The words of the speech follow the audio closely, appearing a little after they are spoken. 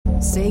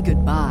Say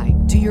goodbye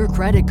to your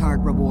credit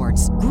card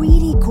rewards.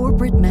 Greedy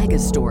corporate mega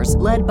stores,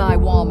 led by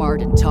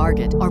Walmart and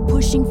Target, are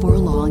pushing for a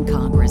law in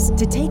Congress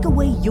to take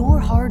away your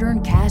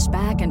hard-earned cash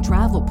back and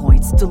travel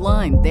points to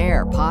line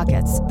their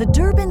pockets. The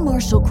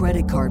Durbin-Marshall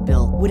credit card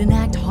bill would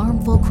enact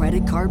harmful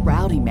credit card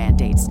routing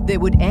mandates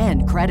that would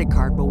end credit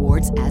card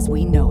rewards as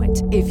we know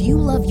it. If you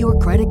love your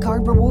credit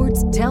card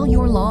rewards, tell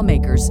your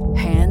lawmakers,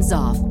 hands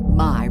off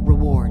my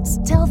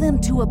rewards. Tell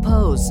them to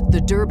oppose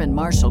the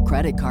Durbin-Marshall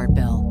credit card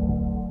bill.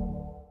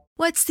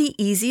 What's the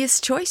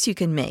easiest choice you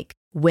can make?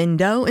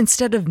 Window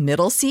instead of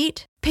middle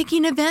seat?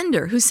 Picking a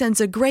vendor who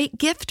sends a great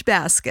gift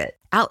basket?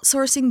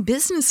 Outsourcing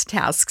business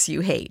tasks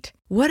you hate?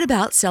 What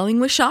about selling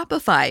with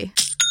Shopify?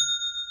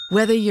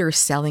 Whether you're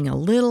selling a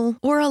little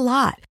or a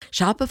lot,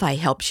 Shopify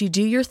helps you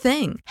do your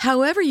thing,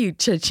 however you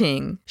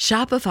cha-ching.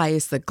 Shopify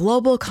is the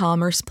global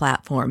commerce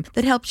platform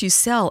that helps you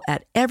sell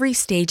at every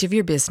stage of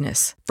your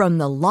business. From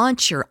the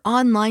launch your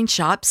online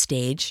shop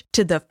stage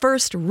to the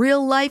first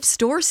real-life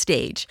store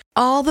stage,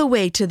 all the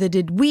way to the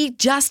did we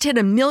just hit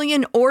 1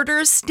 million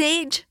orders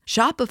stage.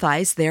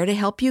 Shopify's there to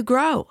help you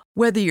grow.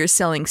 Whether you're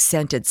selling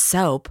scented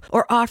soap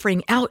or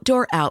offering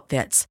outdoor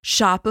outfits,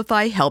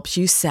 Shopify helps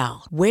you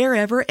sell.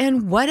 Wherever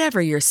and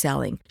whatever you're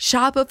selling,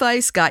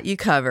 Shopify's got you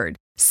covered.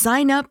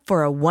 Sign up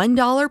for a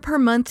 $1 per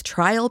month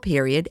trial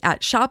period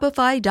at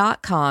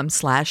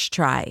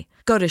shopify.com/try.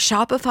 Go to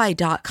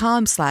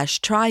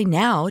shopify.com/try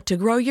now to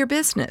grow your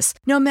business,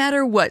 no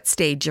matter what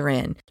stage you're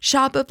in.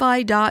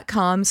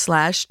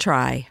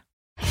 Shopify.com/try.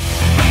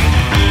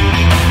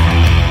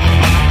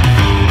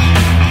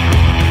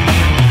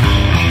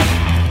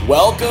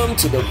 Welcome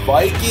to the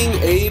Viking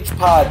Age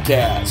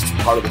Podcast,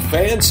 part of the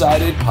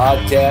Fan-Sided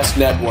Podcast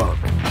Network.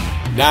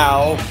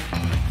 Now,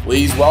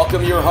 please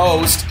welcome your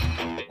host,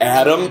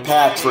 Adam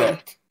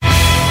Patrick.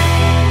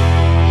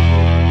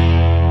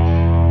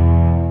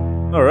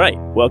 All right,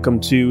 welcome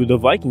to the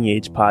Viking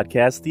Age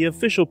Podcast, the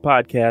official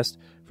podcast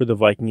for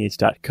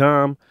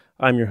thevikingage.com.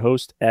 I'm your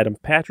host, Adam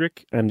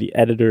Patrick. I'm the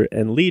editor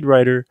and lead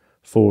writer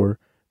for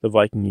the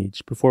Viking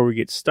Age. Before we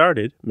get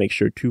started, make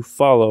sure to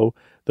follow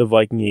the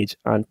Viking Age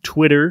on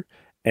Twitter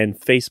and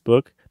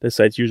Facebook. The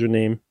site's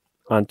username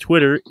on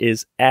Twitter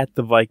is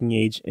 @the Viking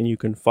Age, and you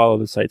can follow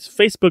the site's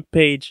Facebook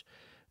page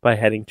by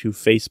heading to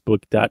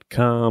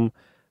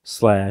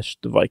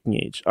facebook.com/the Viking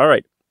Age. All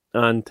right,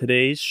 on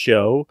today's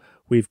show,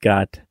 we've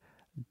got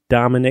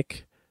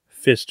Dominick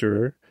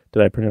Pfisterer.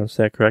 Did I pronounce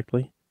that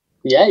correctly?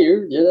 Yeah,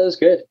 that was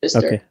good.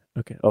 Pfister.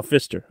 Okay. Oh,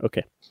 Pfister.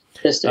 Okay.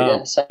 Pfister,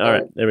 yeah. All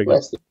right, there we go.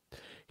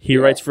 He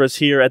writes for us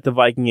here at the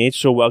Viking Age,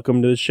 so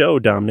welcome to the show,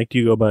 Dominick. Do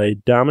you go by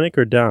Dominick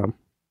or Dom?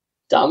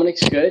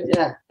 Dominick's good,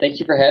 yeah.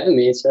 Thank you for having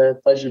me. It's a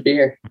pleasure to be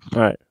here.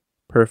 All right,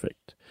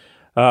 perfect.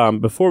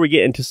 Before we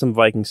get into some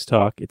Vikings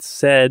talk, it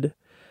said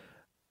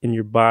in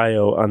your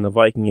bio on the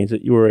Viking Age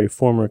that you were a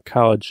former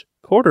college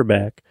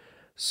quarterback.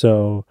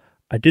 So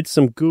I did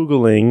some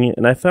Googling,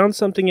 and I found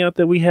something out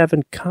that we have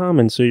in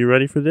common. So you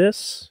ready for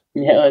this?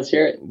 Yeah, let's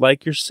hear it.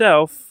 Like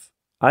yourself,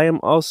 I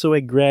am also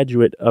a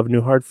graduate of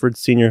New Hartford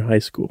Senior High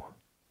School.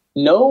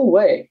 No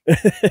way.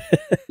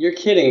 You're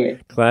kidding me.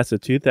 Class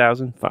of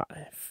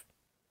 2005.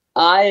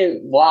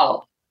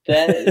 Wow.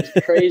 That is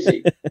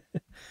crazy.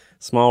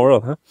 Small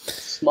world, huh?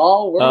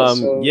 Small world.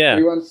 So yeah.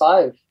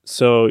 315.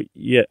 So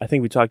yeah, I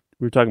think we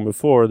were talking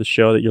before the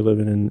show that you're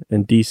living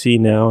in DC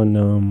now,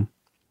 and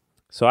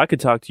so I could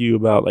talk to you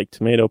about like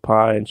tomato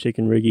pie and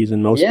chicken riggies,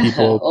 and most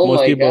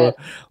people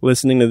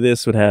listening to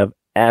this would have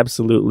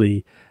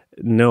absolutely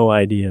no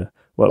idea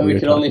what we were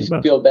talking about. We could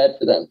only feel bad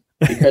for them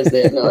because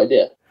they have no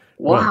idea.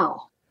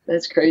 Wow,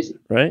 that's crazy.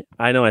 Right?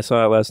 I know. I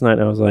saw it last night,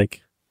 and I was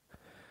like,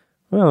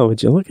 well,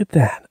 would you look at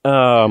that?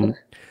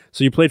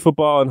 So you played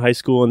football in high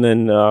school, and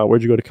then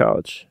where'd you go to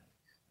college?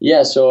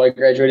 Yeah, so I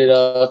graduated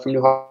from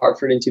New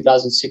Hartford in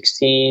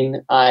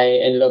 2016. I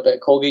ended up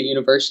at Colgate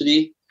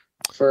University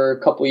for a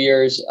couple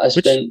years.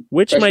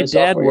 Which my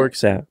dad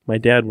works at. My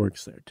dad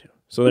works there, too.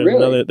 So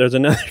there's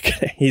another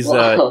guy. He's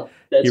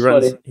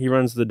he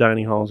runs the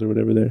dining halls or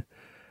whatever there.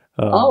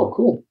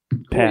 Cool.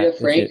 Pat. Yeah,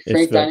 Frank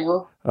Dining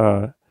Hall?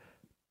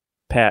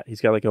 Pat,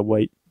 he's got like a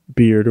white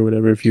beard or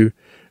whatever, if you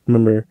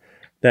remember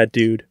that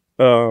dude,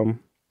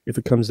 if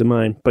it comes to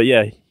mind. But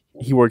yeah,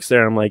 he works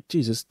there. I'm like,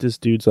 Jesus, this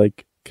dude's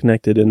like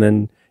connected. And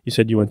then you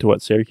said you went to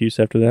what, Syracuse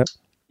after that?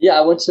 Yeah,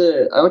 I went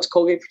to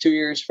Colgate for 2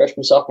 years,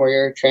 freshman, sophomore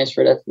year,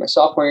 transferred after my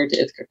sophomore year to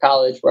Ithaca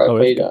College, where I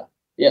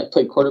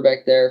played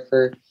quarterback there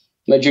for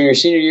my junior,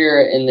 senior year,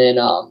 and then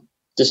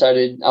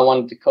decided I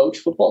wanted to coach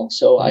football.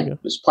 So I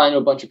was applying to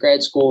a bunch of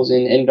grad schools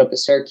and ended up at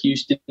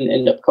Syracuse, didn't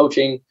end up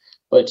coaching,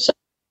 but decided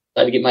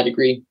to get my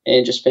degree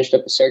and just finished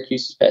up at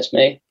Syracuse this past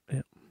May.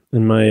 Yeah.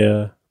 And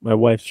my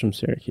wife's from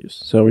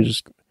Syracuse, so we're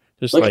just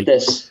look like at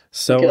this.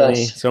 So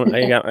many. So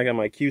I got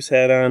my Cuse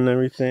hat on and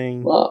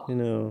everything. Wow. You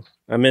know,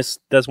 that's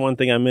one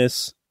thing I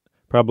miss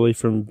probably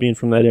from being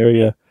from that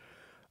area,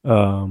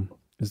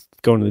 is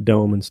going to the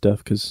Dome and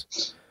stuff,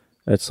 because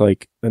that's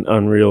like an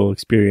unreal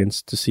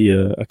experience to see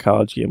a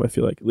college game. I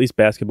feel like, at least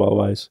basketball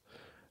wise,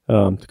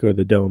 to go to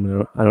the Dome.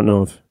 And I don't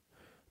know if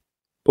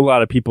a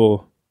lot of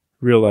people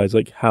realize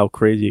like how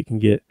crazy it can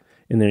get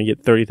and then you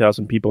get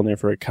 30,000 people in there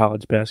for a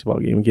college basketball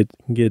game. It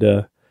can get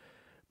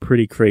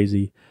pretty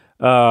crazy.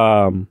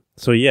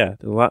 So yeah,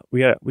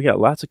 we got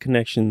lots of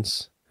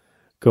connections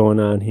going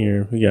on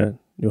here. We got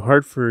New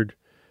Hartford,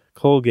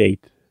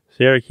 Colgate,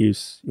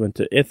 Syracuse. You went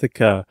to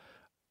Ithaca.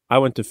 I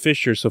went to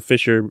Fisher. So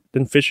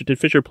did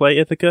Fisher play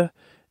Ithaca?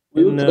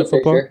 We would play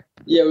football? Fisher.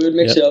 Yeah, we would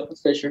mix it up with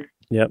Fisher.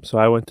 Yep. So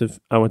I went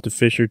to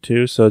Fisher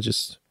too. So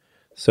just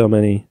so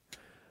many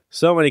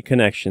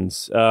connections.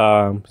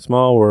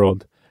 Small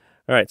world.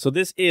 All right. So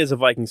this is a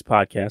Vikings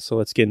podcast. So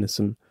let's get into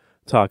some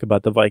talk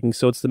about the Vikings.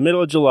 So it's the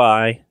middle of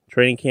July.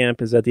 Training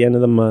camp is at the end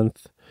of the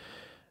month.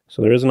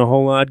 So there isn't a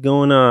whole lot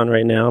going on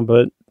right now,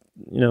 but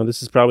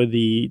this is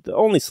probably the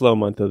only slow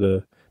month of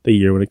the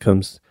year when it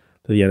comes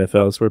to the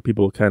NFL. It's where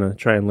people kind of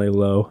try and lay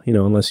low,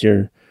 unless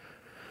you're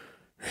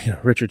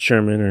Richard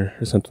Sherman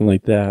or something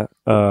like that.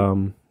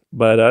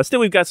 But still,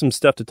 we've got some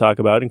stuff to talk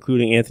about,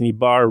 including Anthony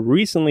Barr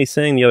recently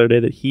saying the other day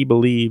that he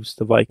believes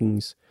the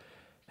Vikings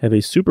have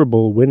a Super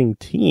Bowl winning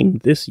team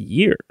this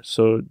year.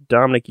 So,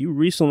 Dominick, you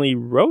recently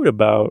wrote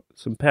about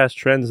some past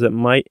trends that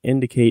might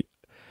indicate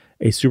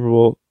a Super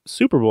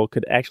Bowl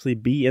could actually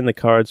be in the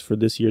cards for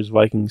this year's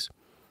Vikings.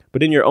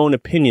 But in your own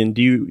opinion,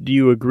 do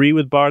you agree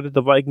with Barr that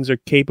the Vikings are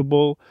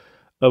capable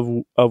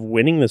of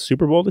winning the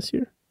Super Bowl this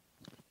year?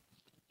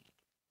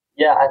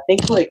 Yeah, I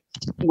think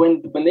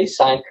when they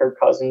signed Kirk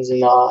Cousins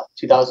in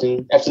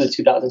after the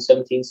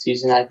 2017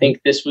 season, I think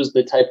this was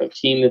the type of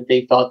team that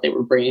they thought they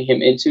were bringing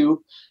him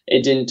into.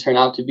 It didn't turn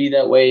out to be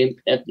that way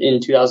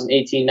in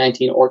 2018,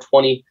 19, or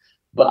 20.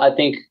 But I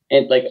think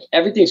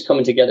everything's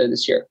coming together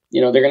this year.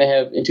 They're going to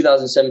have, in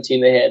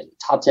 2017, they had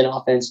top 10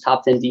 offense,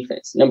 top 10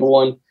 defense, number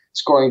 1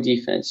 scoring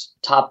defense,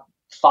 top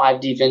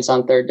 5 defense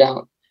on third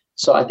down.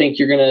 So I think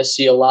you're going to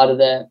see a lot of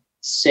that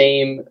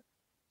same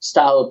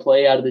style of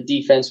play out of the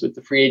defense with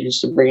the free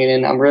agents to bring it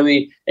in. I'm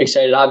really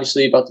excited,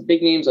 obviously, about the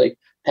big names like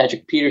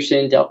Patrick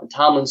Peterson, Dalvin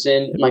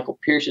Tomlinson, Michael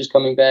Pierce is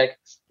coming back.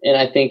 And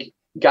I think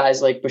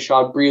guys like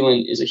Bashaud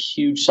Breeland is a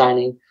huge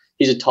signing.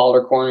 He's a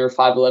taller corner,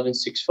 5'11",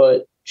 6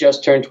 foot,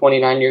 just turned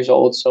 29 years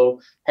old,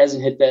 so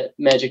hasn't hit that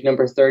magic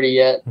number 30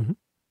 yet. Mm-hmm.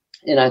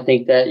 And I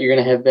think that you're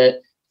going to have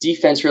that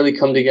defense really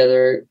come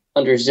together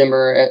under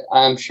Zimmer.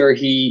 I'm sure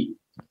he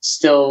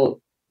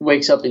still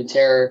wakes up in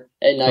terror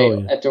at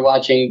night after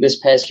watching this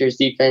past year's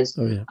defense.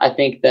 I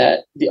think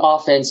that the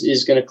offense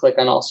is going to click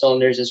on all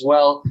cylinders as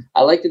well.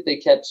 I like that they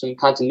kept some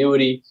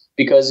continuity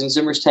because in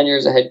Zimmer's tenure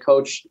as a head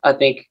coach, I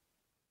think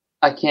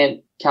I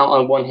can't count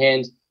on one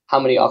hand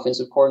how many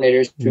offensive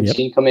coordinators we've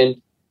seen come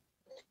in,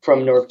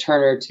 from Norv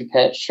Turner to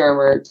Pat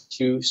Shurmur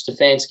to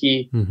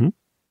Stefanski,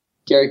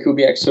 Gary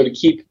Kubiak. So to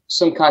keep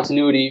some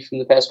continuity from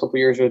the past couple of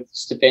years with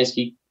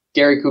Stefanski,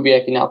 Gary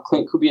Kubiak, and now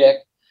Clint Kubiak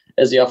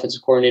as the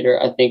offensive coordinator,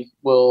 I think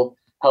will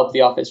help the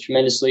offense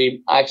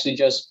tremendously. I actually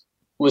just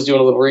was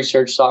doing a little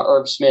research, saw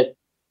Irv Smith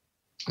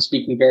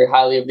speaking very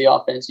highly of the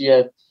offense. You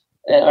have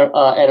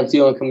Adam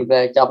Thielen coming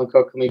back, Dalvin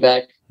Cook coming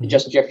back,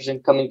 Justin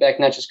Jefferson coming back,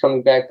 not just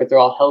coming back, but they're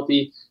all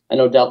healthy. I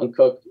know Dalvin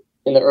Cook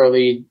in the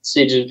early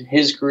stages of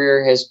his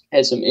career has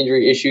had some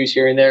injury issues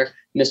here and there,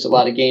 missed a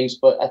lot of games,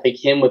 but I think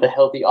him with a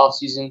healthy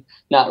offseason,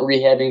 not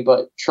rehabbing,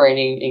 but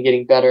training and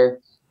getting better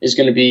is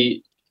going to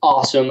be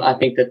awesome. I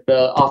think that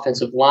the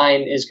offensive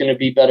line is going to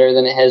be better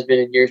than it has been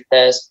in years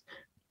past.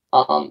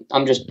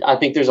 I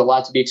think there's a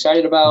lot to be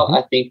excited about.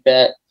 I think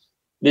that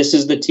this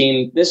is the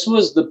team. This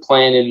was the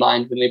plan in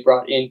mind when they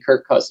brought in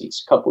Kirk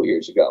Cousins a couple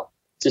years ago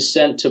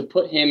to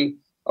put him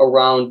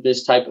around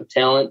this type of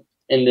talent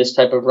and this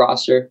type of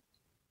roster.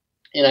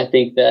 And I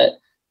think that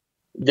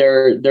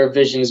their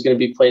vision is going to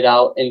be played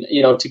out. And,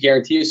 to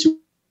guarantee a Super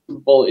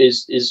Bowl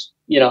is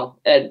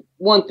at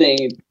one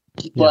thing,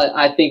 but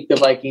I think the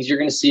Vikings, you're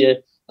going to see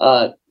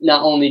not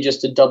only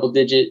just a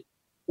double-digit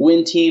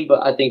win team,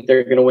 but I think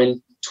they're going to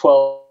win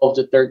 12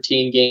 to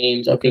 13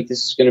 games. I think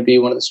this is going to be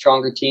one of the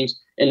stronger teams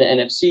in the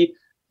NFC.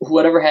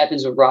 Whatever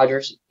happens with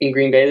Rodgers in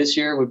Green Bay this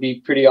year would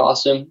be pretty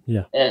awesome.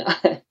 Yeah,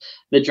 and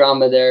the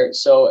drama there.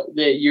 So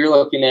you're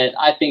looking at,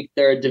 I think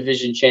they're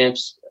division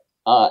champs,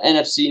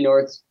 NFC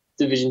North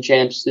division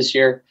champs this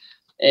year.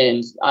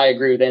 And I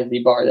agree with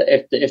Anthony Barr that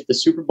if the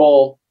Super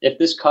Bowl, if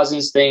this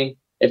Cousins thing,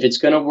 if it's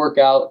going to work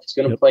out, if it's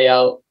going to play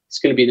out, it's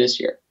going to be this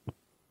year.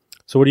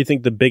 So what do you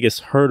think the biggest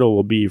hurdle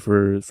will be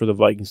for the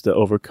Vikings to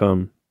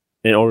overcome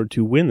in order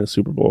to win the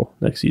Super Bowl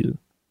next season?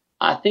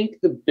 I think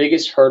the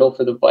biggest hurdle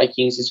for the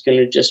Vikings is going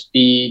to just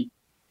be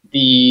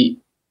the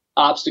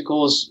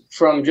obstacles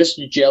from just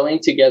gelling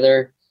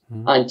together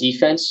on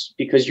defense,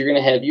 because you're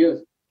going to have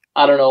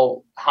I don't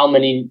know how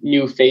many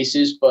new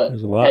faces, but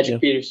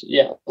Patrick Peterson,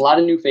 a lot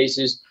of new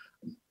faces.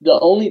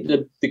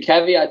 The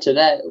caveat to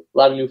that, a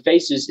lot of new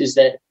faces, is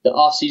that the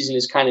offseason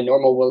is kind of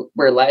normal,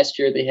 where last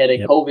year they had a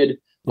COVID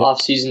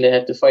offseason they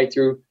had to fight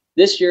through.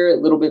 This year, a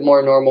little bit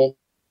more normal.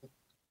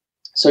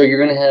 So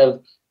you're going to have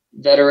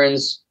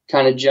veterans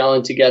kind of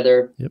gelling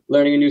together,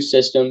 learning a new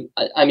system.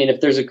 I mean,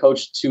 if there's a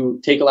coach to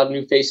take a lot of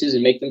new faces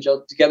and make them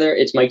gel together,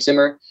 it's Mike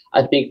Zimmer.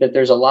 I think that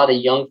there's a lot of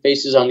young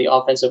faces on the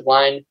offensive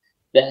line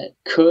that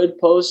could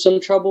pose some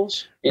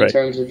troubles in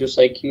terms of just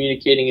like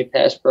communicating a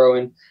pass pro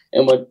and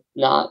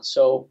whatnot.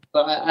 So,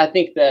 but I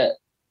think that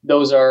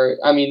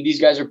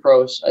these guys are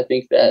pros. I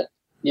think that,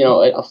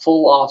 a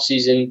full off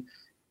season,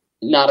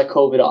 not a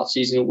COVID off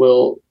season,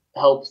 will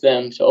help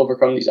them to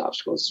overcome these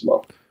obstacles as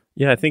well.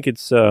 Yeah, I think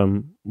it's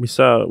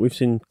we've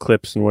seen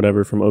clips and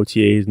whatever from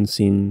OTAs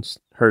and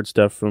heard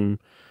stuff from.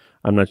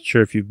 I'm not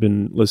sure if you've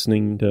been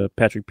listening to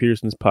Patrick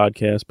Peterson's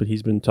podcast, but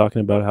he's been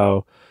talking about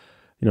how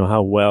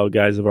well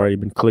guys have already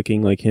been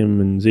clicking, like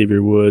him and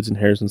Xavier Woods and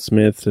Harrison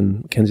Smith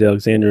and Kenzie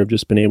Alexander have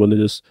just been able to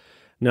just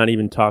not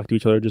even talk to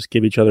each other, just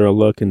give each other a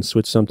look and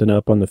switch something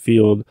up on the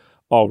field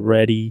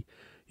already.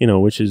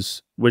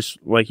 Which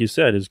like you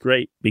said is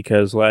great,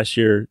 because last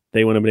year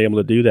they wouldn't have been able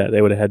to do that.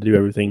 They would have had to do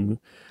everything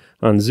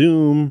on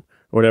Zoom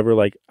or whatever.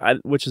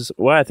 Which is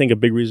why I think a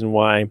big reason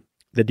why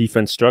the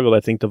defense struggled. I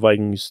think the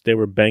Vikings, they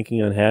were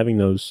banking on having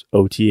those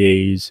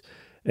OTAs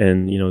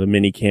and the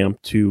mini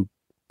camp to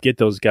get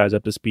those guys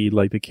up to speed,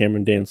 like the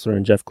Cameron Dantzler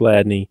and Jeff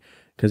Gladney.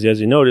 Because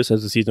as you notice,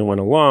 as the season went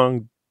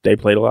along, they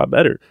played a lot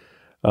better.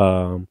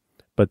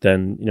 But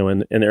then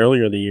in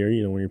earlier in the year,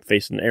 when you're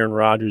facing Aaron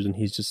Rodgers and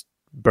he's just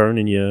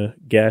burning you,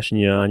 gashing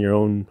you on your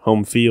own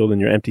home field in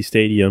your empty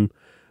stadium,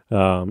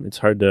 it's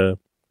hard to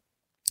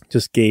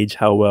just gauge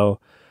how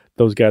well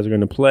those guys are going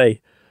to play.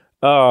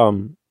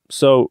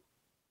 So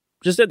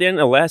just at the end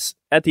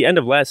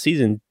of last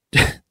season,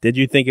 did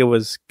you think it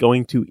was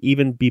going to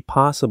even be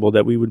possible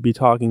that we would be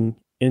talking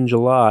in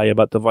July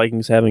about the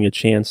Vikings having a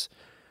chance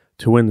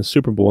to win the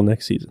Super Bowl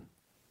next season?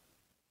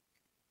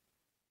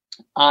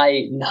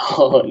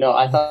 No,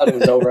 I thought it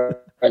was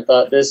over. I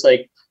thought this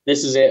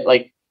is it.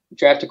 Like,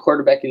 draft a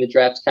quarterback in the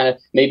draft, kind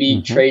of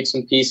maybe trade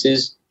some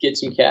pieces, get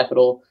some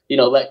capital,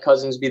 let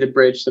Cousins be the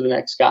bridge to the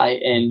next guy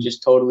and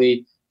just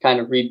totally kind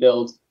of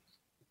rebuild.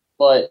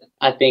 But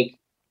I think,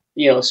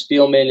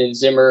 Spielman and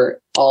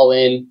Zimmer all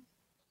in.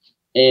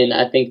 And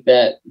I think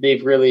that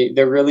they're really,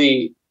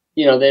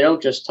 they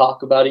don't just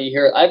talk about it. You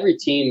hear every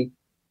team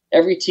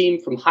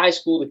from high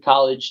school to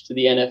college to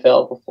the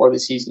NFL before the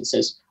season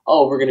says,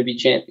 oh, we're going to be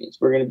champions.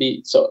 We're going to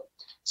be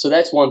so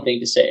that's one thing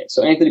to say.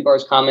 So Anthony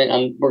Barr's comment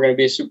on we're going to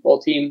be a Super Bowl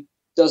team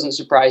doesn't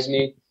surprise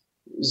me.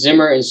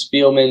 Zimmer and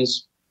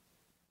Spielman's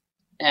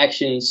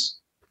actions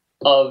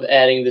of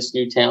adding this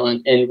new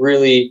talent and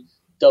really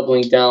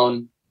doubling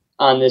down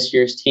on this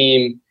year's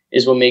team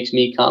is what makes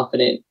me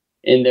confident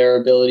in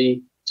their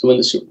ability to win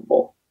the Super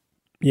Bowl.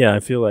 Yeah, I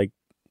feel like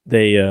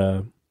they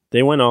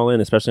went all in,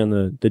 especially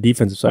on the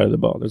defensive side of the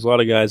ball. There's a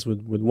lot of guys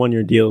with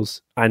 1-year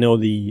deals. I know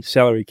the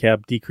salary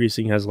cap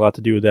decreasing has a lot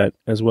to do with that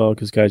as well,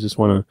 because guys just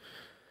want to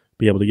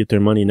be able to get their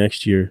money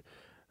next year.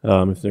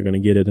 If they're going to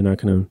get it, they're not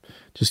going to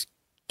just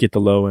get the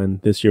low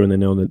end this year when they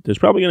know that there's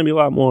probably going to be a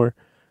lot more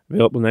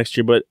available next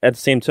year. But at the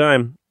same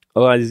time,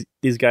 a lot of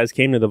these guys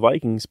came to the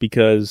Vikings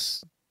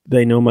because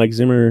they know Mike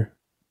Zimmer,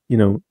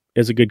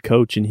 is a good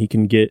coach, and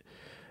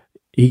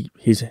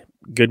he's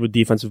good with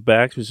defensive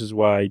backs, which is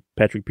why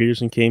Patrick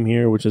Peterson came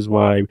here, which is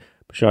why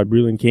Bashad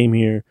Breeland came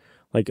here.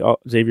 Like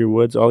Xavier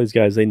Woods, all these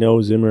guys, they know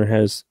Zimmer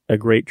has a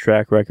great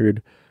track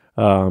record.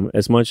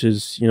 As much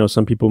as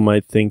some people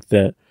might think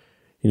that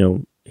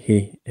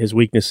his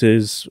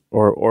weaknesses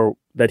or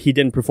that he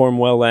didn't perform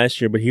well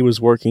last year, but he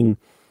was working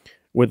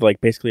with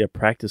basically a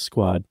practice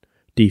squad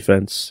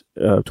defense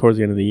towards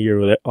the end of the year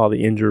with all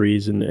the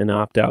injuries and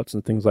opt-outs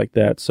and things like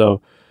that.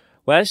 So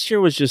last year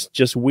was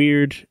just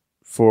weird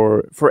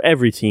for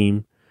every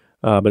team,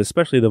 but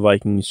especially the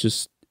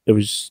Vikings. There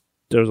was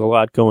a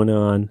lot going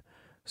on.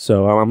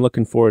 So I'm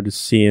looking forward to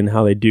seeing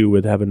how they do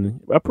with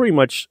having a pretty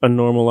much a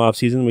normal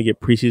offseason. We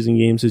get preseason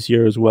games this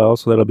year as well,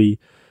 so that'll be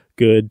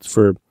good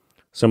for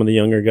some of the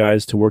younger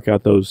guys to work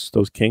out those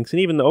kinks, and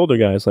even the older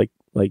guys, like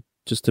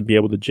just to be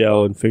able to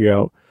gel and figure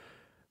out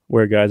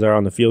where guys are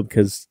on the field,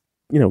 because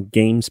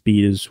game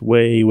speed is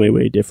way, way,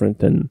 way different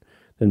than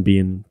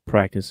being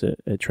practice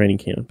at training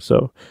camp.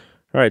 So,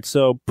 all right,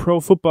 so Pro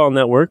Football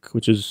Network,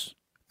 which is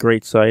a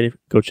great site,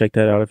 go check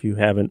that out if you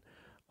haven't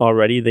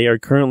already. They are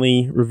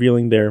currently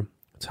revealing their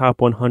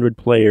top 100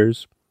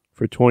 players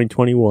for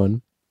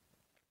 2021.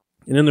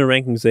 And in their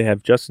rankings, they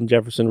have Justin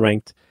Jefferson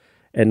ranked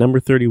at number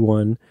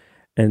 31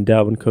 and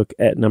Dalvin Cook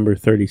at number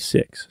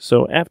 36.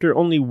 So after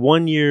only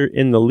 1 year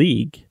in the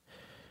league,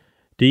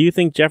 do you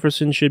think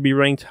Jefferson should be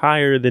ranked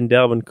higher than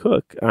Dalvin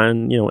Cook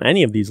on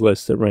any of these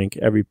lists that rank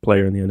every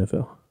player in the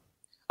NFL?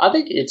 I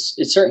think it's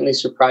certainly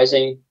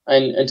surprising,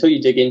 and until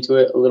you dig into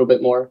it a little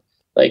bit more.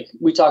 I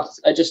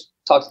just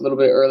talked a little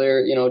bit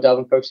earlier.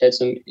 Dalvin Cook's had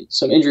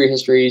some injury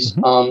histories.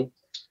 Mm-hmm.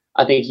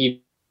 I think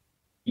he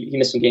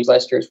missed some games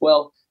last year as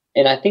well.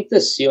 And I think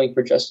the ceiling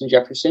for Justin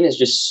Jefferson is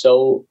just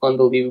so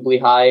unbelievably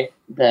high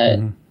that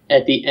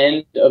at the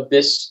end of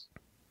this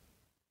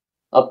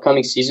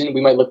upcoming season,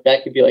 we might look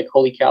back and be like,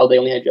 holy cow, they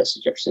only had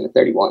Justin Jefferson at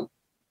 31. Right.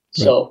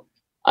 So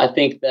I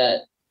think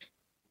that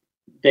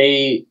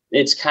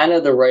it's kind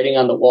of the writing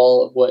on the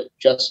wall of what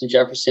Justin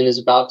Jefferson is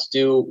about to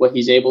do, what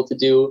he's able to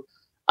do.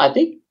 I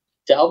think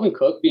Dalvin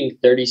Cook being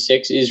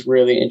 36 is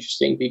really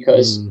interesting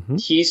because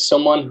he's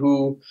someone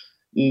who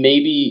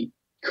maybe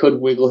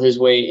could wiggle his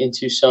way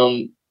into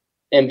some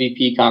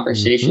MVP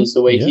conversations.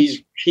 The way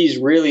he's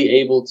really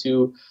able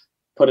to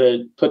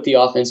put the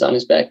offense on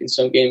his back in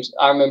some games.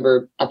 I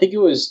remember, I think it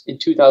was in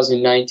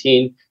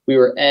 2019, we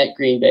were at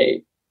Green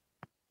Bay,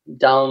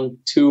 down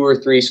 2 or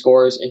 3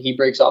 scores, and he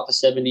breaks off a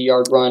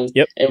 70-yard run,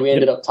 and we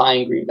ended up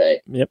tying Green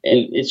Bay. And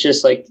it's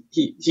just like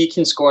he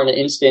can score in an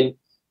instant,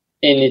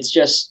 and it's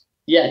just,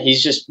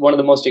 he's just one of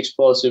the most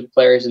explosive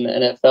players in the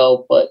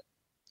NFL. But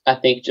I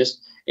think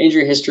just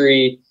injury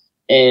history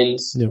and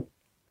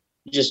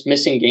just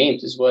missing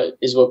games is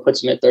what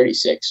puts him at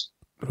 36.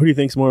 Who do you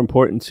think is more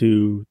important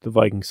to the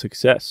Vikings'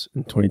 success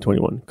in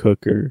 2021,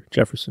 Cook or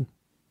Jefferson?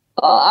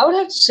 I would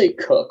have to say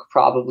Cook,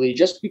 probably,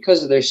 just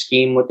because of their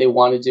scheme, what they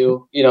want to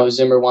do.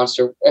 Zimmer wants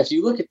to. If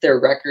you look at their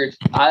record,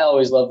 I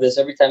always love this.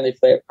 Every time they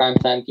play a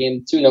primetime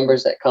game, 2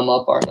 numbers that come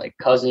up are like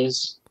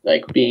Cousins,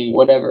 like being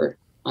whatever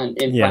in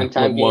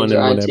primetime games or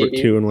on whatever,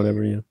 TV. 2 and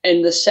whatever,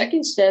 And the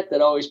second stat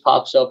that always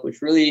pops up,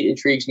 which really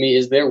intrigues me,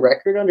 is their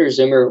record under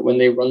Zimmer when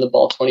they run the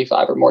ball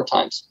 25 or more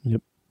times.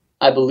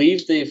 I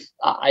believe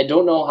I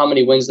don't know how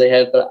many wins they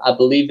have, but I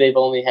believe they've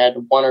only had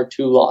 1 or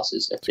 2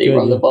 losses if they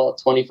run the ball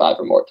 25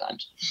 or more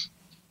times.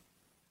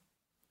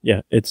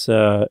 Yeah, it's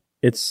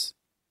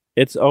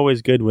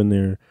always good when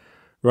they're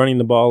running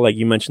the ball. Like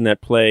you mentioned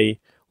that play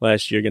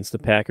last year against the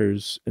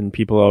Packers, and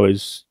people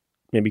always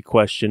maybe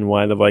question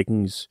why the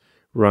Vikings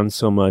run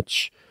so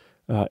much.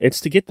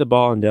 It's to get the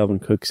ball in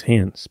Dalvin Cook's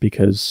hands,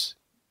 because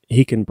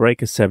he can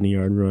break a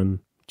 70-yard run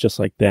just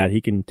like that.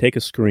 He can take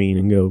a screen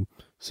and go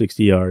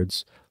 60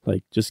 yards.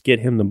 Like, just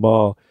get him the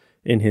ball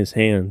in his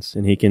hands,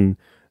 and he can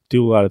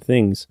do a lot of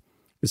things.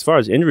 As far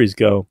as injuries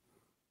go,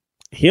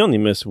 he only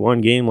missed 1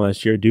 game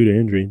last year due to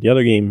injury. The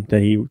other game that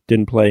he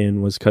didn't play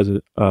in was because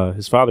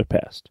his father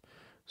passed.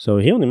 So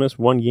he only missed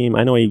 1 game.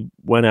 I know he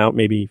went out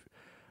maybe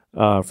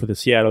for the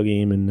Seattle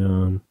game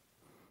in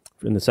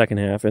the second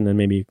half, and then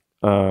maybe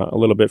a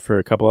little bit for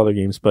a couple other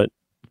games. But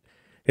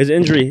his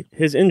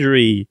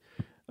injury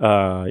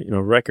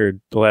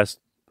record the last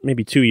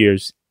maybe 2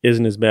 years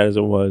isn't as bad as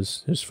it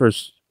was his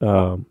first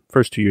 2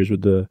 years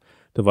with the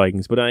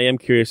Vikings. But I am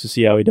curious to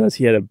see how he does.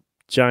 He had a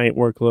giant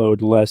workload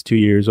the last 2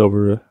 years,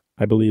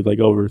 I believe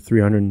over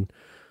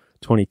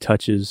 320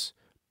 touches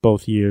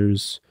both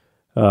years.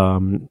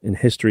 And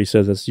history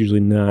says that's usually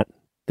not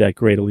that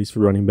great, at least for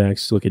running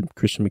backs. Look at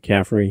Christian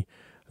McCaffrey,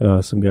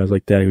 some guys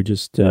like that who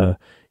just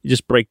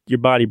your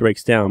body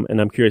breaks down.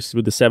 And I'm curious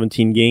with the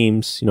 17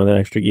 games, that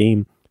extra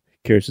game,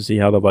 curious to see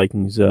how the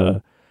Vikings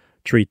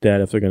treat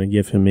that, if they're going to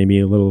give him maybe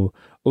a little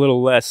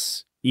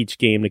less each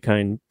game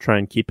to try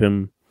and keep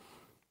him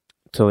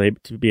to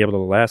be able to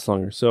last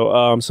longer.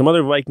 So some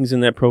other Vikings in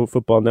that Pro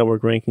Football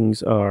Network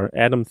rankings are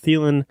Adam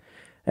Thielen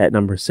at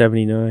number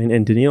 79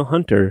 and Danielle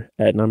Hunter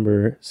at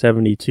number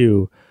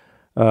 72.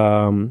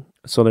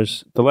 So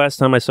there's the last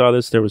time I saw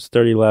this, there was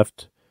 30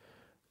 left.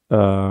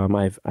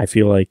 I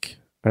feel like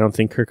I don't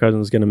think Kirk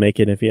Cousins is going to make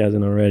it if he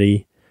hasn't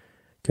already,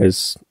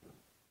 because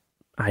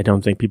I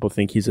don't think people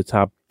think he's a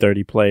top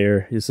 30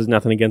 player. This is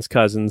nothing against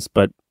Cousins,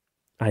 but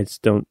I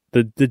just don't.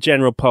 The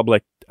general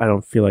public, I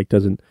don't feel like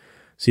doesn't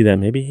see that.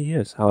 Maybe he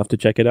is. I'll have to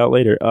check it out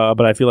later.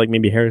 But I feel like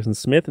maybe Harrison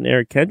Smith and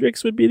Eric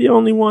Kendricks would be the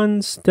only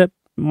ones that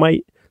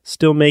might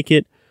still make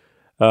it.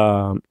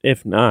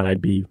 If not,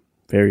 I'd be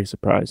very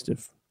surprised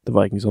if the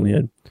Vikings only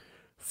had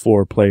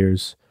 4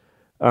 players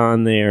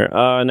on there.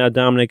 Now,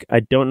 Dominic, I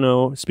don't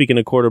know, speaking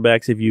of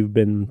quarterbacks, if you've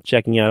been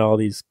checking out all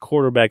these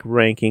quarterback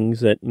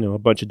rankings that a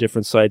bunch of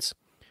different sites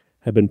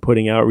have been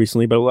putting out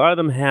recently, but a lot of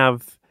them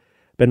have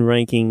been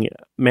ranking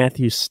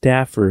Matthew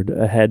Stafford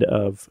ahead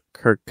of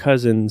Kirk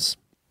Cousins.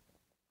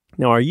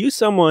 Now, are you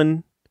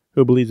someone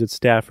who believes that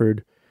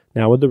Stafford,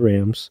 now with the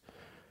Rams,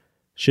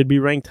 should be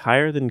ranked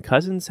higher than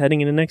Cousins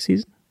heading into next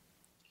season?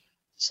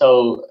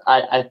 So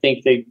I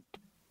think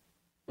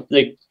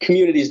the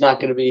community is not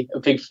going to be a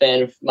big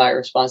fan of my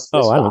response to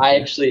this.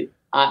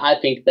 I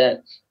think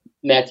that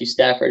Matthew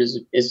Stafford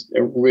is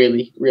a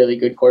really, really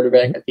good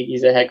quarterback. I think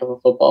he's a heck of a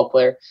football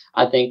player.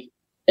 I think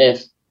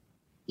if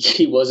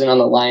he wasn't on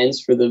the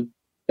Lions for the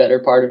better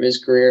part of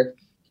his career,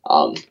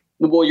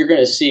 you're going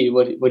to see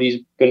what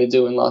he's going to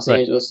do in Los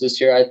Angeles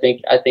this year. I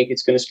think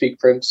it's going to speak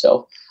for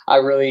himself. I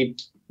really,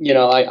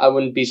 I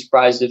wouldn't be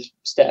surprised if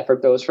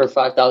Stafford throws for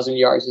 5,000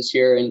 yards this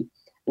year and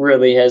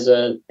really has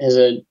a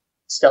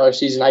stellar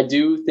season. I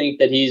do think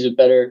that he's a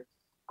better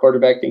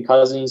quarterback than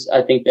Cousins.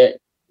 I think that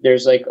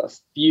there's like a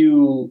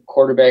few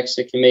quarterbacks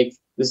that can make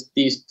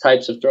these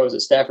types of throws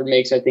that Stafford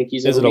makes. I think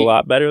he's. Is it a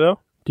lot better though?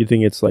 Do you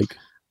think it's like?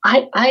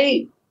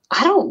 I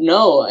don't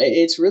know.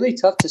 It's really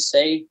tough to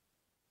say.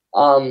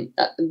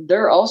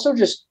 They're also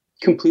just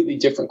completely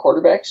different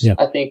quarterbacks. Yeah.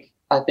 I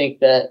think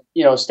that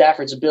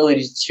Stafford's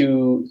ability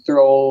to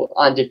throw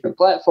on different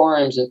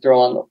platforms and throw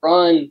on the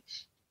run,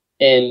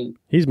 and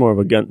he's more of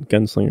a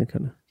gunslinger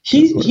kind of.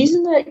 He's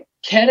in that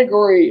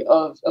category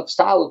of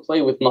style of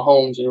play with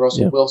Mahomes and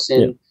Russell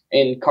Wilson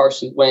and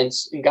Carson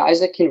Wentz and guys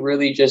that can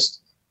really just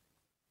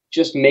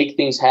make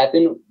things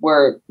happen.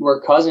 Where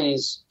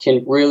Cousins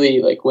can really,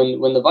 like,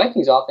 when the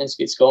Vikings offense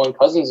gets going,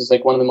 Cousins is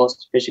like one of the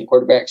most efficient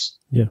quarterbacks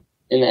in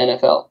the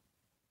NFL.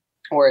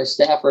 whereas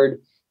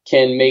Stafford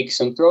can make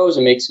some throws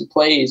and make some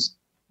plays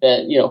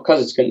that,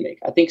 Cousins couldn't make.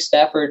 I think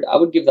Stafford, I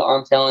would give the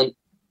arm talent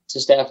to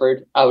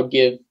Stafford. I would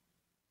give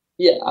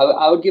the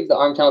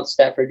arm talent to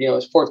Stafford,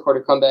 his fourth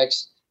quarter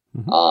comebacks,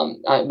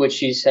 which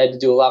he's had to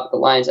do a lot with the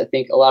Lions. I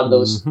think a lot of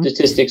those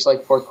statistics,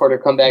 like fourth quarter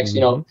comebacks,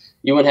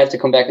 you wouldn't have to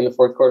come back in the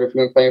fourth quarter if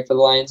you were playing for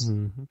the Lions.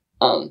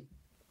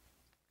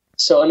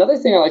 So another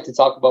thing I like to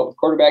talk about with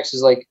quarterbacks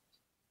is like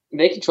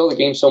they control the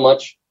game so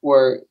much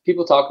where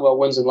people talk about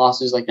wins and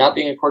losses, like not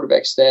being a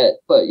quarterback stat.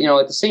 But,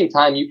 at the same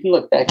time, you can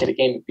look back at a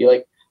game and be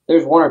like,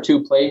 there's one or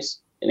two plays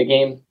in a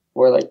game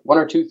where like one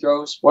or two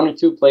throws, one or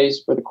two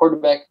plays where the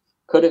quarterback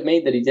could have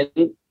made that he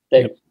didn't,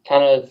 that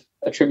kind of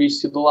attributes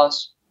to the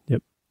loss.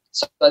 Yep.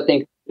 So I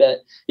think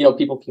that,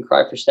 people can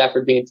cry for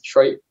Stafford being in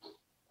Detroit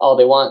all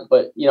they want,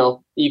 but,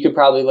 you could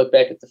probably look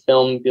back at the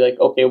film and be like,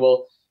 okay,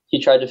 well,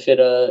 he tried to fit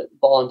a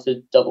ball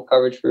into double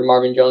coverage for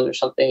Marvin Jones or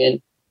something,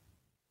 and,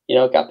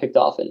 it got picked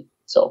off. And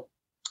so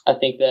I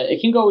think that it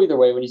can go either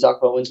way when you talk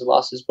about wins and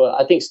losses, but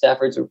I think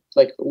Stafford's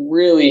like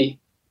really,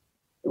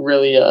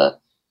 really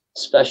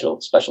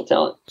special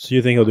talent. So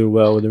you think he'll do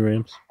well with the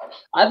Rams?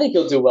 I think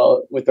he'll do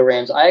well with the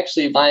Rams. I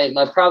actually,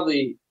 my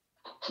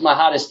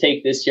hottest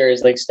take this year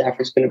is like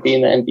Stafford's going to be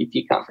in the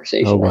MVP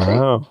conversation. Oh,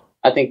 wow.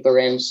 I think the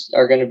Rams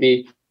are going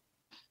to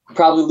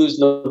probably lose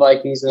to the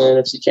Vikings in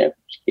the NFC Championship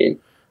game.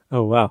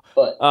 Oh, wow.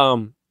 But I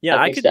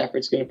think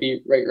Stafford's going to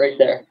be right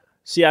there.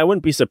 See, I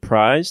wouldn't be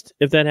surprised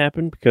if that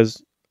happened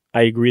because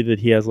I agree that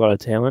he has a lot of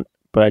talent,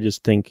 but I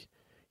just think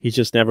he's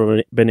just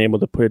never been able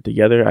to put it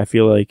together. I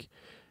feel like,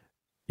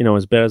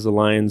 as bad as the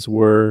Lions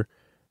were,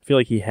 I feel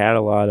like he had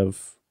a lot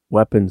of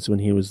weapons when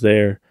he was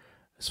there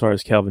as far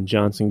as Calvin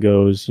Johnson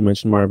goes. You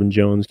mentioned Marvin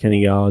Jones,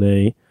 Kenny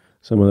Galladay,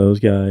 some of those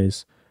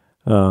guys.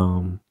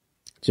 I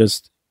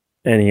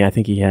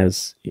think he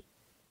has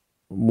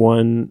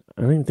one.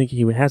 I don't even think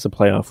he has a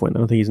playoff win. I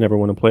don't think he's never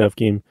won a playoff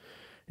game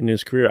in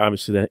his career.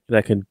 Obviously,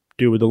 that could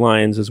do with the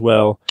Lions as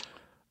well.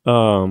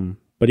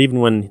 But even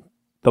when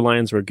the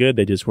Lions were good,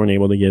 they just weren't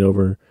able to get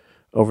over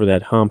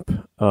that hump.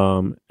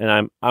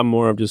 And I'm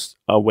more of just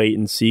a wait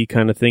and see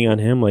kind of thing on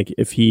him. Like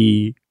if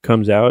he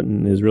comes out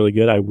and is really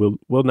good, I will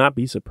not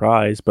be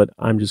surprised, but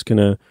I'm just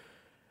gonna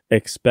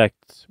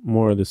expect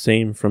more of the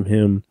same from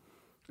him.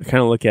 I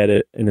kind of look at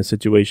it in a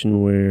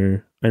situation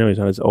where I know he's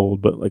not as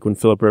old, but like when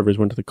Phillip Rivers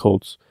went to the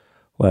Colts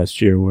last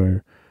year,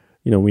 where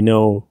we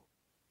know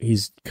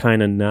he's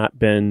kind of not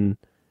been.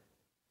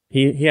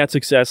 He had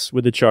success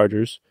with the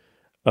Chargers,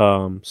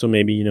 so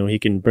maybe he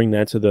can bring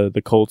that to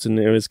the Colts, and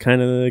it was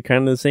kind of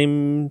the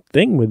same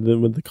thing with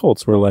the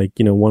Colts, where like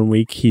 1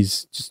 week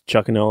he's just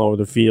chucking all over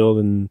the field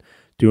and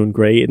doing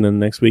great, and then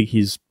the next week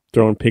he's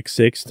throwing pick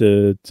six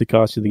to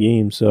cost you the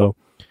game. So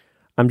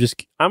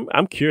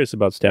I'm curious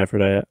about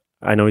Stafford.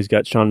 I know he's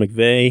got Sean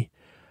McVay,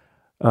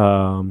 so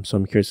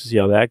I'm curious to see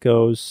how that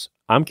goes.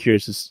 I'm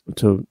curious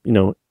to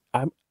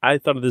I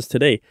thought of this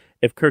today.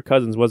 If Kirk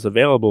Cousins was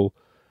available,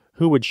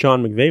 who would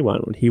Sean McVay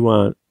want? Would he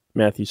want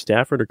Matthew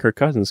Stafford or Kirk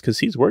Cousins? Because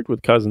he's worked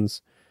with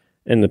Cousins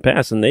in the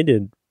past, and they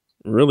did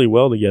really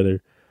well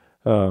together.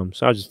 So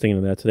I was just thinking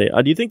of that today.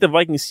 Do you think the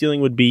Vikings ceiling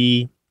would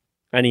be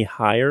any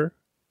higher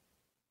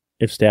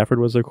if Stafford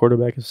was their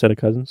quarterback instead of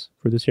Cousins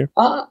for this year?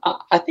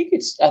 I think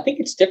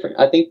it's different.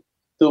 I think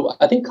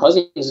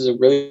Cousins is a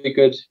really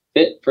good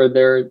fit for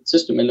their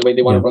system and the way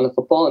they want to run the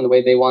football and the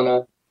way they want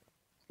to,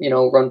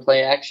 run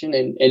play action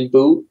and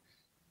boot.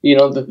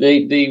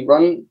 They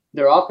run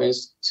their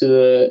offense to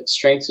the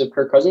strengths of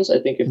Kirk Cousins. I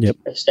think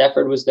if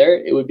Stafford was there,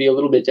 it would be a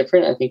little bit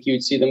different. I think you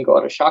would see them go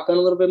out of shotgun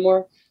a little bit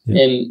more,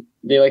 and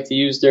they like to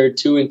use their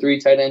 2 and 3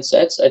 tight end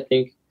sets. I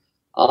think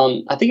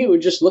it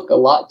would just look a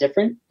lot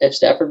different if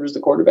Stafford was the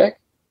quarterback.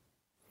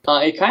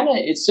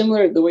 It's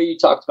similar the way you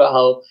talked about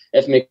how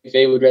if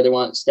McVay would rather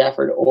want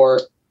Stafford or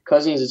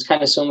Cousins. It's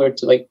kind of similar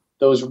to like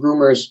those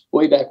rumors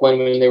way back when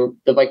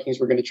the Vikings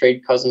were going to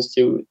trade Cousins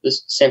to the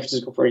San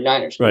Francisco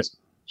 49ers. Right.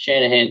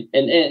 Shanahan.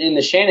 And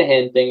the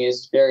Shanahan thing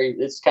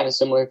it's kind of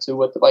similar to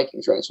what the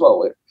Vikings run as well,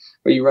 where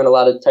you run a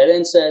lot of tight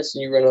end sets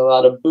and you run a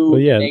lot of boot,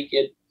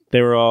 naked.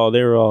 They were all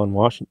in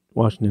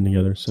Washington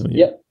together. So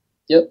Yep.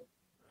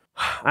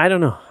 I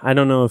don't know. I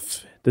don't know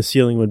if the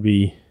ceiling would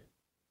be,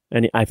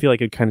 and I feel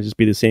like it'd kind of just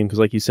be the same because,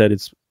 like you said,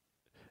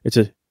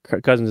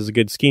 Cousins is a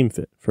good scheme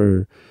fit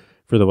for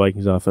the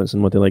Vikings offense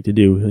and what they like to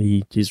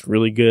do. He's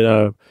really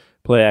good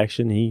play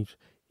action.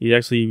 He's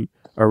actually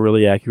a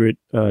really accurate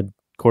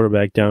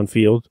quarterback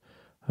downfield.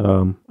 I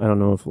don't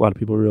know if a lot of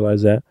people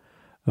realize that,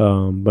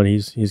 but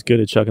he's good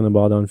at chucking the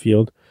ball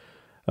downfield.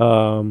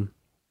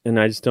 And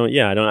I just don't.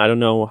 Yeah, I don't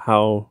know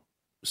how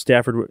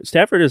Stafford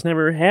has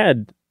never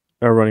had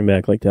a running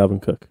back like Dalvin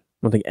Cook.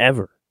 I don't think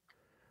ever.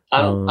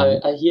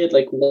 He had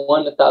like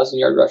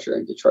 1,000-yard rusher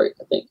in Detroit,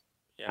 I think.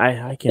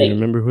 I can't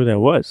remember who that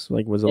was.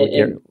 Like, was it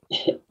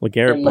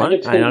LeGarrette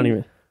Blount? I don't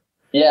even.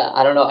 Yeah,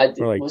 I don't know.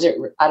 Was it?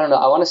 I don't know.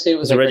 I want to say it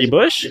was like Reggie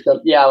Bush.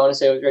 Yeah, I want to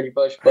say it was Reggie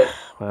Bush, but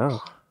wow.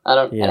 I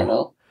don't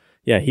know.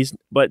 Yeah,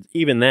 but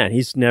even that,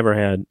 he's never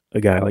had a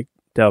guy like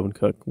Dalvin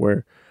Cook,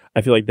 where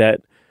I feel like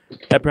that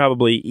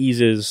probably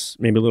eases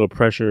maybe a little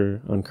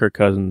pressure on Kirk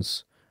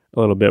Cousins a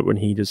little bit when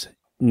he just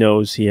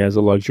knows he has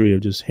the luxury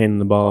of just handing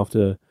the ball off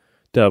to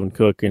Dalvin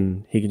Cook,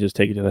 and he can just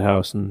take it to the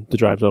house and the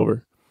drive's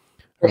over.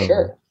 For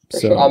sure.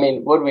 I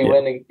mean, what did we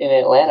win in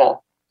Atlanta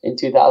in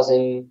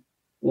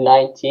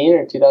 2019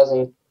 or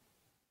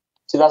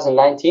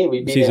 2019?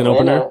 We beat season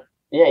Atlanta. Opener?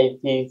 Yeah,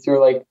 he threw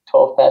like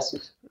 12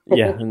 passes.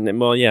 And then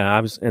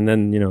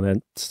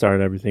that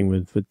started everything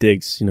with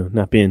Diggs,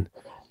 not being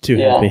too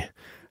happy.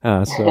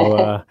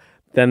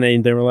 Then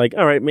they were like,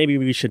 all right, maybe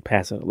we should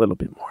pass it a little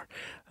bit more.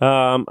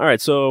 All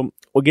right, so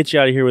we'll get you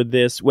out of here with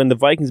this. When the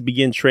Vikings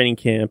begin training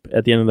camp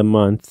at the end of the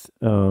month,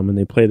 and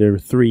they play their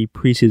 3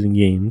 preseason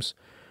games,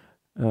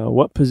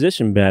 what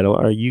position battle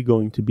are you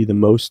going to be the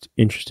most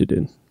interested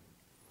in?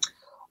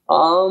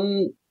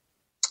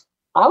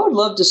 I would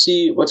love to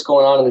see what's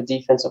going on in the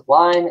defensive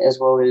line as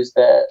well as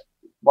that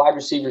wide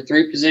receiver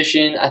 3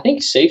 position. I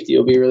think safety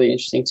will be really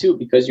interesting too,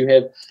 because you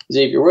have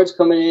Xavier Woods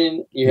coming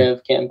in, you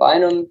have Cam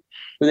Bynum,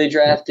 who they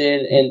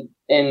drafted,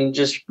 and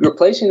just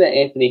replacing that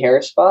Anthony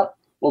Harris spot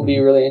will be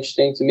really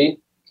interesting to me.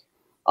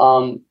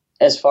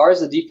 As far as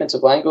the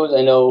defensive line goes,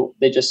 I know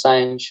they just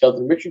signed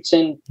Sheldon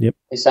Richardson. Yep.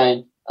 They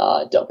signed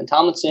Delvin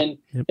Tomlinson,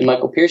 and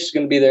Michael Pierce is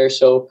going to be there.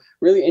 So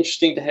really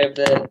interesting to have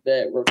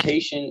that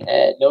rotation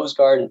at nose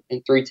guard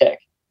and 3 tech.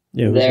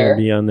 Yeah, who's going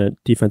to be on that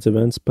defensive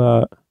end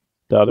spot?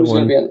 The other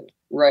one? Going to be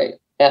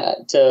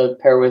to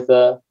pair with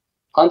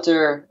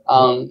Hunter.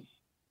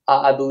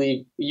 I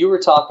believe you were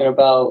talking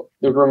about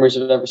the rumors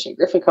of Everson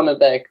Griffin coming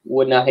back.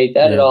 Would not hate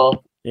that at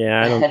all.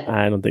 Yeah,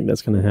 I don't think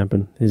that's going to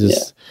happen. He's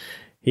just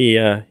he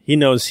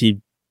knows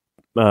he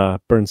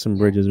burned some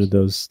bridges with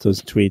those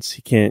tweets.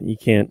 You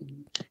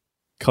can't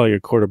call your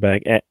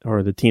quarterback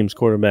or the team's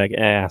quarterback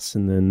ass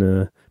and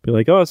then be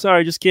like, oh,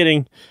 sorry, just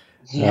kidding.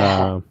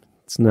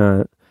 It's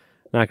not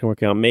going to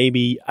work out.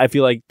 Maybe I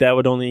feel like that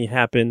would only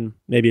happen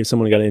maybe if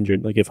someone got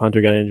injured, like if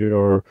Hunter got injured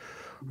or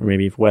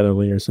maybe if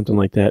Weatherly or something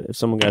like that, if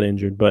someone got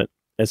injured. But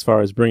as far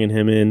as bringing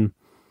him in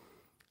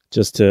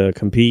just to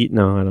compete,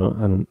 no, I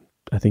don't.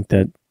 I think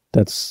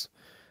that's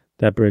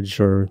that bridge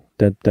or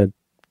that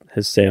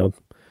has sailed.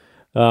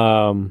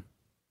 But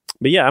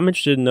yeah, I'm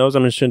interested in those.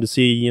 I'm interested to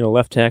see,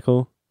 left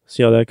tackle,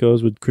 see how that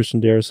goes with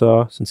Christian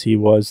Darrisaw, since he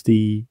was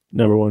the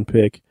number 1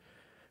 pick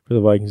for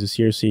the Vikings this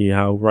year. See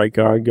how right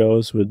guard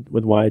goes with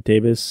Wyatt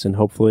Davis, and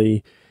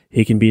hopefully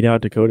he can beat out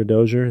Dakota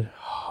Dozier.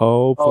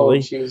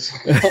 Hopefully. Oh,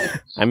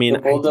 I mean,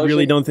 I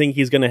really don't think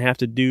he's going to have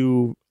to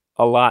do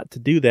a lot to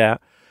do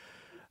that.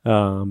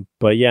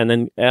 But yeah, and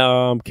then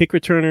kick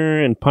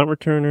returner and punt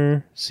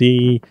returner,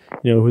 see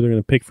who they're going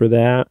to pick for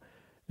that,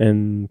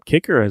 and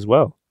kicker as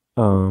well.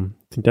 I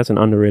think that's an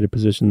underrated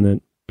position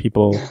that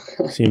people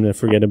seem to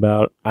forget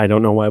about. I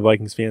don't know why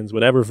Vikings fans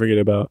would ever forget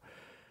about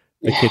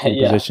the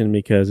kicking position,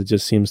 because it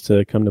just seems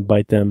to come to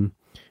bite them,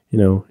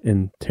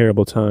 in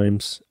terrible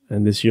times.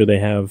 And this year they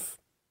have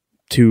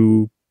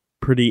 2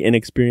 pretty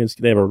inexperienced.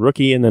 They have a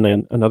rookie and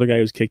then another guy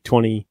who's kicked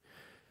 20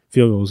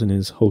 field goals in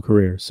his whole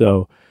career.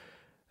 So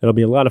it'll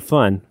be a lot of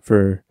fun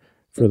for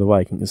the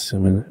Vikings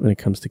when it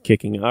comes to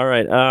kicking. All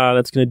right,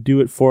 that's going to do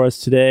it for us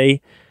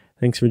today.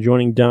 Thanks for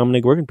joining,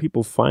 Dominick. Where can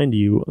people find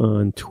you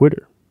on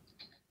Twitter?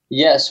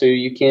 Yeah, so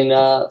you can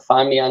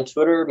find me on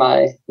Twitter.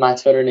 My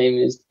Twitter name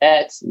is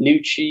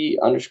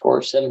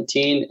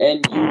 @Nucci_17,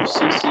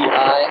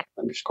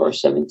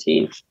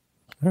 NUCCI_17.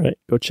 All right,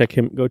 go check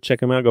him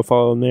out. Go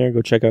follow him there.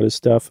 Go check out his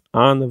stuff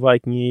on the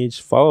Viking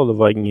Age. Follow the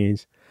Viking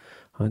Age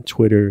on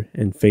Twitter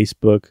and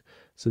Facebook.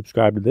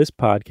 Subscribe to this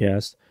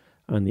podcast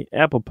on the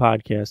Apple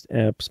Podcast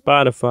app,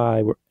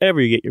 Spotify,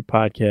 wherever you get your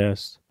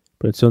podcasts.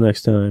 But until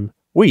next time,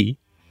 we'll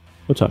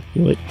talk to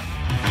you later.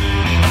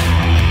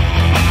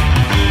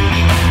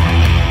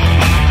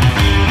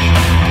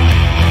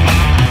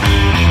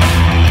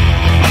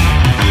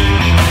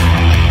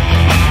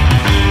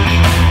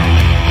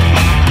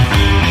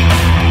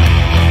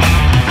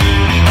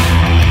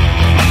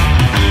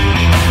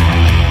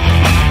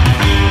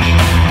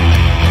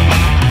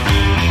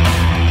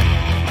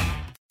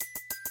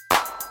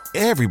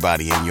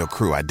 Everybody in your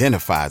crew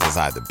identifies as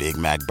either Big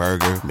Mac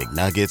Burger,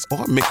 McNuggets,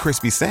 or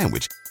McCrispy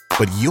Sandwich.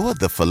 But you're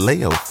the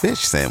Filet-O-Fish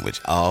Sandwich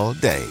all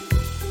day.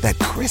 That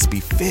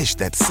crispy fish,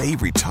 that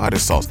savory tartar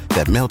sauce,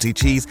 that melty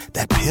cheese,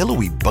 that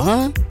pillowy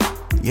bun.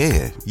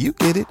 Yeah, you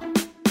get it.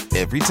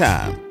 Every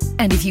time.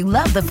 And if you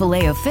love the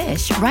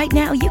Filet-O-Fish, right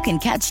now you can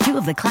catch 2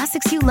 of the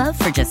classics you love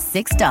for just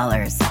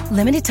 $6.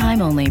 Limited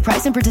time only.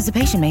 Price and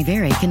participation may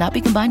vary. Cannot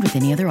be combined with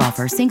any other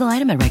offer. Single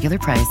item at regular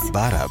price.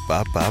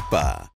 Ba-da-ba-ba-ba.